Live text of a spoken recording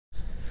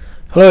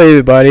Hello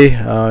everybody,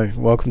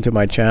 welcome to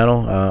my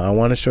channel. I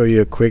want to show you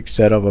a quick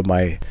setup of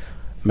my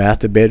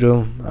master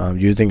bedroom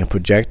using a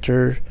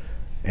projector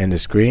and the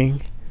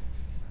screen.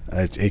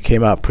 It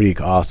came out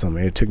pretty awesome.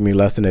 It took me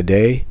less than a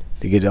day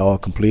to get it all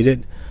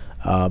completed.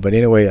 But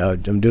anyway,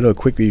 I'm doing a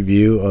quick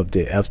review of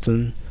the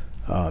Epson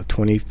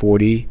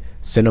 2040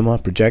 cinema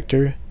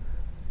projector.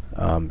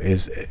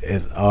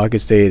 Is all I can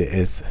say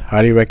is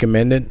highly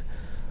recommended.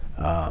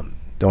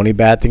 The only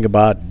bad thing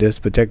about this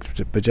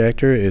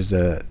projector is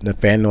the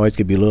fan noise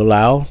could be a little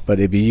loud, but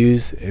if you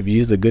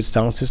use a good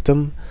sound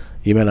system,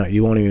 you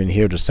won't even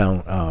hear the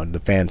sound, the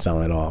fan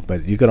sound at all.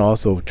 But you can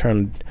also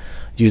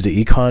use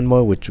the econ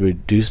mode, which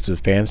reduce the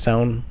fan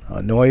sound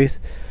noise,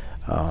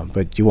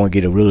 but you won't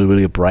get a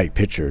really bright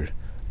picture,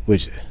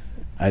 which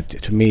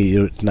to me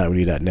it's not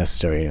really that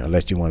necessary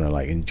unless you want to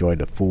like enjoy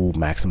the full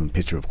maximum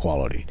picture of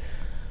quality.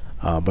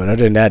 But other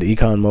than that, the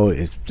econ mode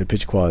the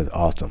picture quality is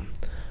awesome.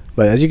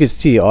 But as you can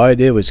see, all I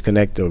did was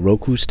connect the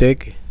Roku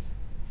stick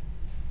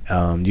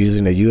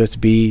using the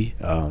USB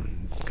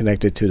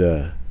connected to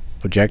the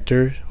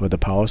projector with the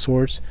power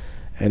source,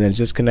 and then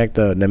just connect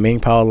the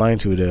main power line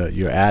to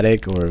your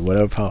attic or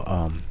whatever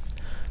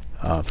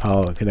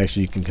power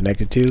connection you can connect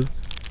it to,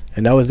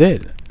 and that was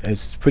it.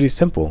 It's pretty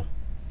simple.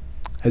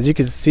 As you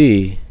can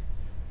see,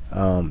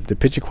 the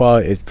picture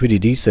quality is pretty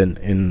decent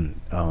in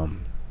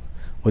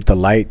with the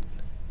light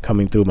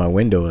coming through my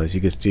window. As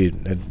you can see,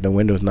 the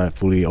window is not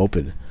fully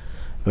open.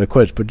 But of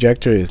course,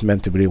 projector is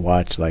meant to be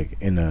watched like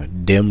in a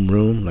dim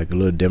room, like a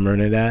little dimmer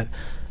than that.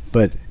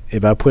 But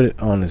if I put it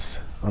on a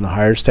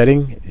higher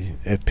setting,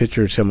 a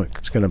picture is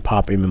gonna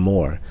pop even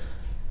more.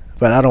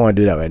 But I don't want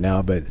to do that right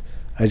now. But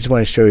I just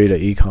want to show you the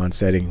econ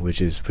setting,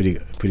 which is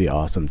pretty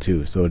awesome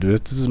too. So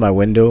this is my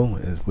window,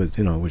 which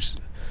is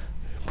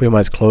pretty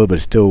much closed,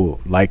 but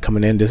still light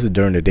coming in. This is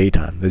during the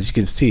daytime. As you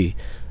can see,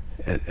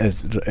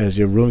 as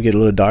your room get a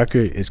little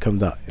darker, it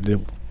comes out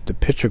the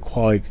picture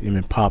quality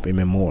even pop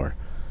even more.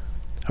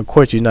 Of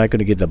course, you're not going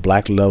to get the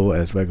black level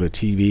as regular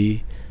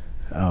TV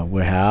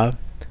will have,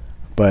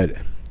 but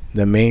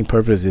the main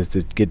purpose is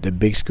to get the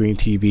big screen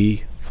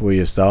TV for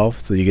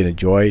yourself, so you can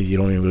enjoy. You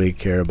don't even really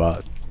care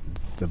about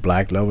the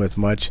black level as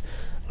much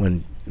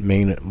when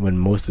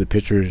most of the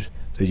pictures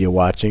that you're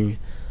watching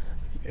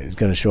is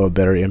going to show a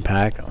better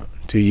impact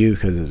to you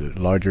because it's a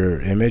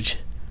larger image.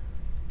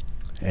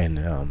 And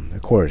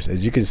of course,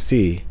 as you can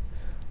see,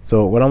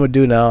 so what I'm gonna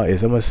do now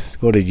is I'm gonna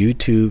go to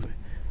YouTube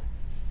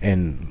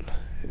and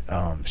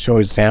show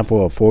an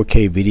example of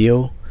 4K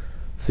video,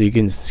 so you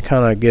can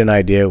kind of get an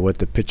idea of what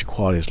the picture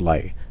quality is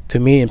like. To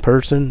me, in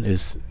person,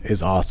 is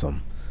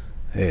awesome.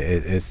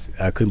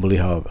 I couldn't believe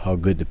how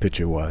good the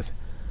picture was.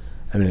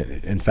 I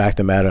mean, in fact,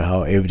 no matter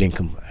how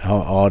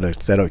all the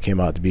setup came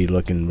out to be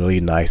looking really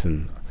nice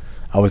and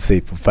I would say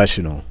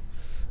professional,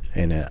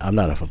 and I'm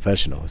not a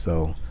professional,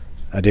 so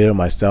I did it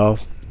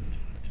myself.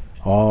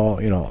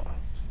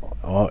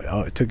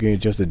 It took me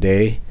just a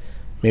day,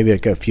 maybe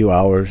like a few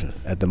hours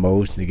at the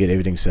most to get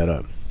everything set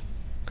up.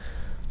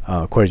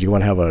 Of course, you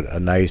want to have a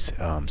nice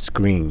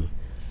screen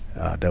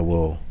that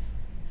will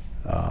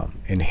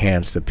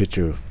enhance the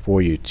picture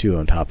for you too.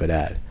 On top of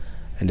that,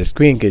 and the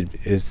screen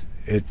is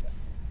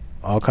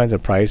all kinds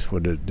of price for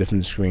the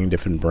different screen,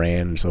 different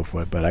brand, and so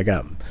forth. But I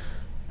got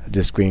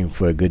this screen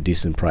for a good,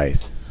 decent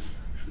price.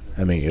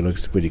 I mean, it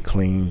looks pretty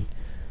clean.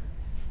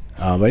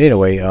 But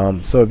anyway,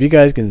 so if you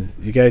guys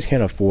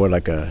can't afford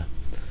like a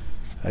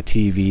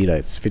TV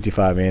that's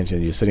 55-inch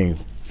and you're sitting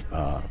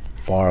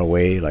far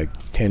away, like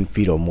 10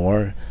 feet or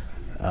more,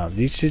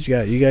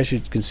 you guys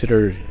should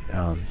consider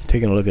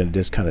taking a look at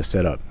this kind of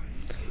setup.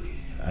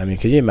 I mean,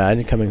 can you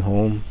imagine coming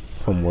home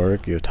from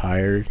work, you're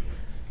tired,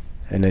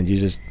 and then you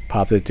just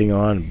pop the thing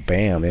on,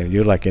 bam, and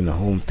you're like in the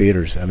home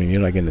theaters. I mean,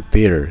 you're like in the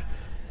theater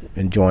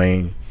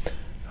enjoying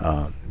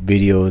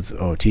videos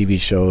or TV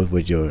shows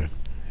with your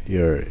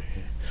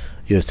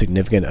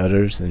significant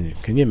others. And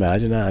can you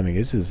imagine that? I mean,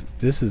 this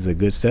is a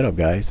good setup,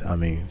 guys. I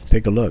mean,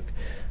 take a look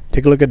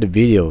at the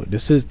video.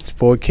 This is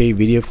 4K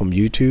video from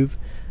YouTube,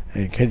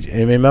 and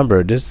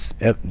remember, this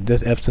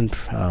Epson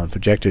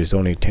projector is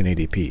only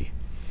 1080p.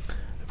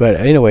 But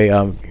anyway,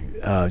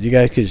 you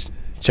guys could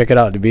check it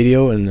out, the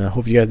video, and I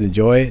hope you guys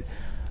enjoy it.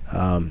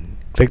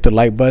 Click the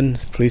like button,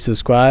 please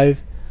subscribe,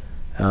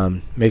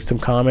 make some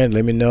comment,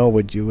 let me know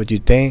what you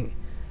think.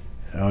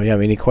 If you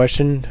have any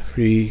question,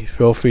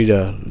 feel free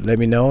to let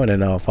me know, and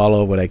then I'll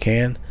follow what I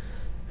can.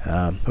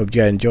 Hope you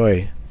guys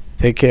enjoy.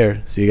 Take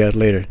care. See you guys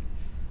later.